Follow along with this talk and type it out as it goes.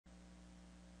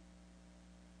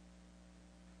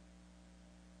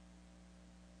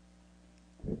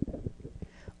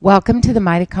Welcome to the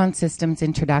Mitochon Systems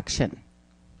Introduction.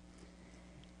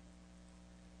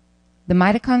 The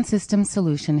Mitochon Systems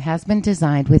solution has been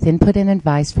designed with input and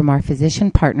advice from our physician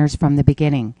partners from the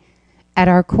beginning. At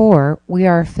our core, we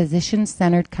are a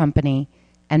physician-centered company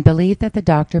and believe that the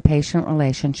doctor-patient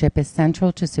relationship is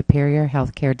central to superior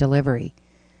healthcare delivery.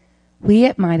 We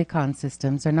at Mitochon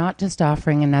Systems are not just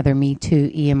offering another Me Too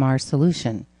EMR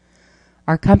solution.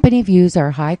 Our company views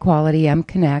our high-quality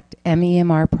mConnect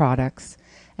MEMR products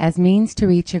as means to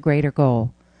reach a greater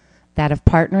goal, that of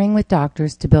partnering with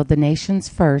doctors to build the nation's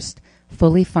first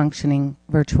fully functioning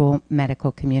virtual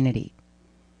medical community.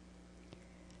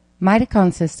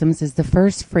 Mitochon Systems is the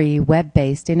first free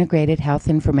web-based integrated health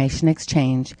information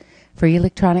exchange for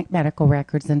electronic medical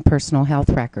records and personal health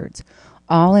records,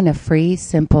 all in a free,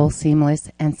 simple,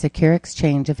 seamless, and secure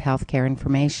exchange of healthcare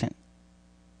information.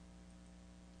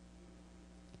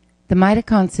 The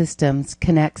Mitochon Systems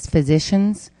connects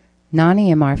physicians,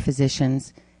 non-EMR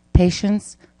physicians,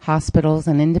 patients, hospitals,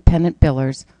 and independent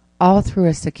billers all through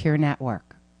a secure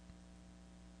network.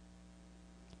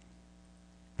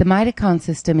 The Mitochon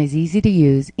system is easy to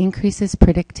use, increases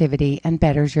productivity, and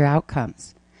betters your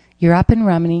outcomes. You're up and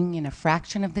running in a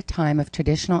fraction of the time of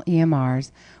traditional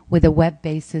EMRs with a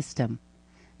web-based system.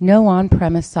 No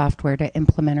on-premise software to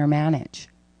implement or manage.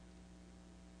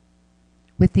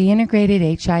 With the integrated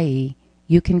HIE,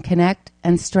 you can connect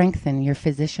and strengthen your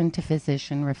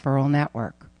physician-to-physician referral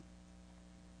network.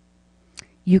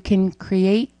 You can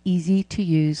create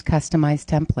easy-to-use customized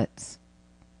templates.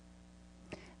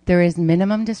 There is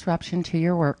minimum disruption to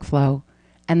your workflow,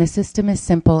 and the system is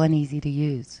simple and easy to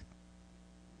use.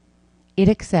 It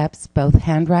accepts both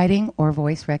handwriting or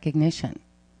voice recognition.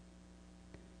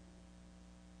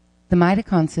 The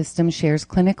Mitochon system shares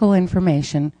clinical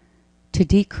information to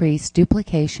decrease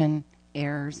duplication,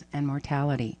 errors, and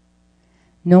mortality.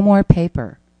 No more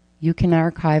paper. You can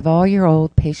archive all your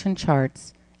old patient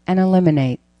charts and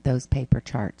eliminate those paper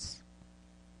charts.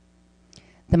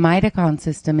 The Mitochon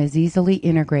system is easily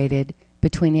integrated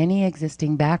between any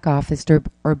existing back office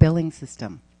or billing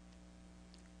system.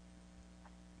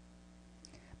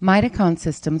 Mitochon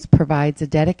Systems provides a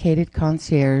dedicated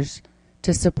concierge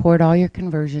to support all your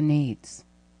conversion needs.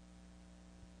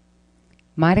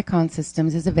 Mitochon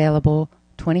Systems is available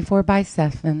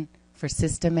 24/7 for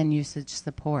system and usage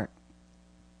support.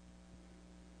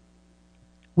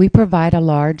 We provide a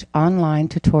large online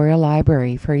tutorial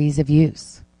library for ease of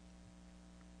use.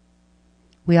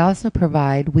 We also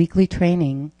provide weekly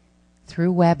training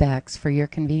through WebEx for your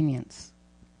convenience.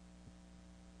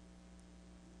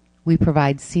 We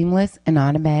provide seamless and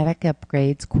automatic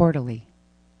upgrades quarterly.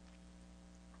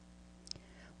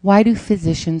 Why do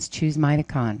physicians choose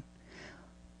Mitochon?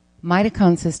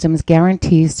 Mitochon Systems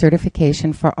guarantees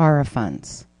certification for ARA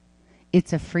funds.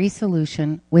 It's a free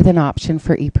solution with an option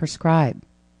for e-prescribe.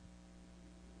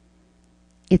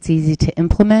 It's easy to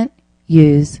implement,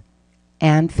 use,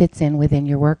 and fits in within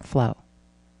your workflow.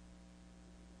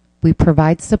 We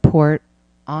provide support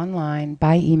online,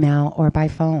 by email, or by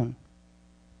phone.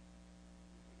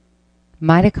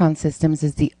 Mitochon Systems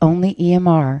is the only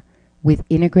EMR with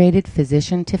integrated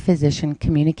physician-to-physician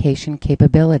communication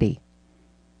capability.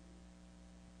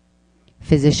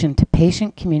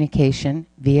 Physician-to-patient communication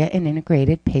via an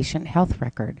integrated patient health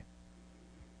record.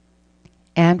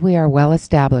 And we are well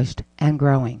established and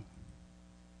growing.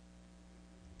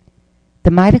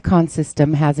 The Mitochon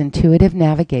system has intuitive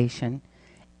navigation,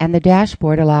 and the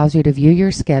dashboard allows you to view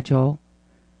your schedule,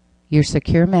 your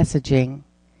secure messaging,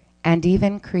 and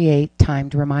even create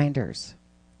timed reminders.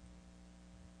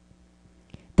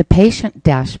 The patient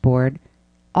dashboard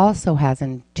also has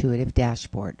an intuitive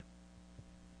dashboard.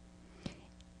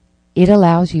 It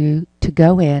allows you to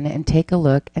go in and take a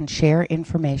look and share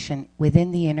information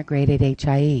within the integrated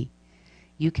HIE.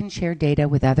 You can share data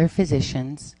with other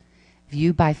physicians,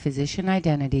 view by physician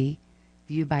identity,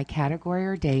 view by category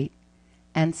or date,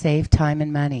 and save time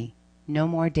and money. No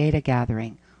more data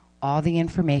gathering. All the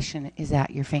information is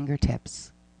at your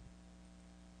fingertips.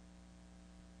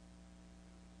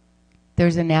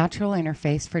 There's a natural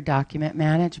interface for document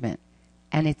management,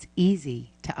 and it's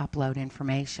easy to upload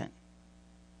information.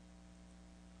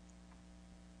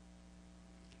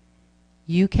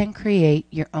 You can create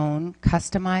your own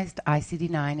customized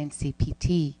ICD-9 and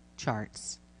CPT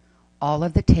charts. All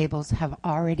of the tables have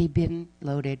already been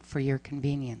loaded for your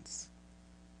convenience.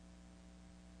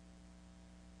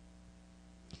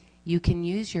 You can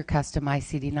use your custom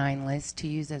ICD-9 list to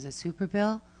use as a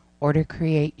superbill or to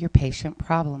create your patient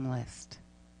problem list.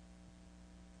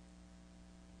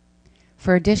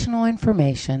 For additional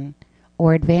information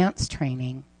or advanced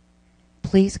training,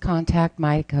 please contact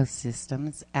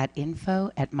Mitochon at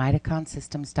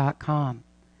info@mitochonsystems.com.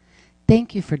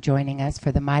 Thank you for joining us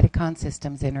for the Mitochon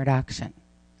Systems introduction.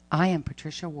 I am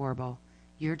Patricia Warble,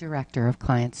 your Director of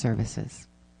Client Services.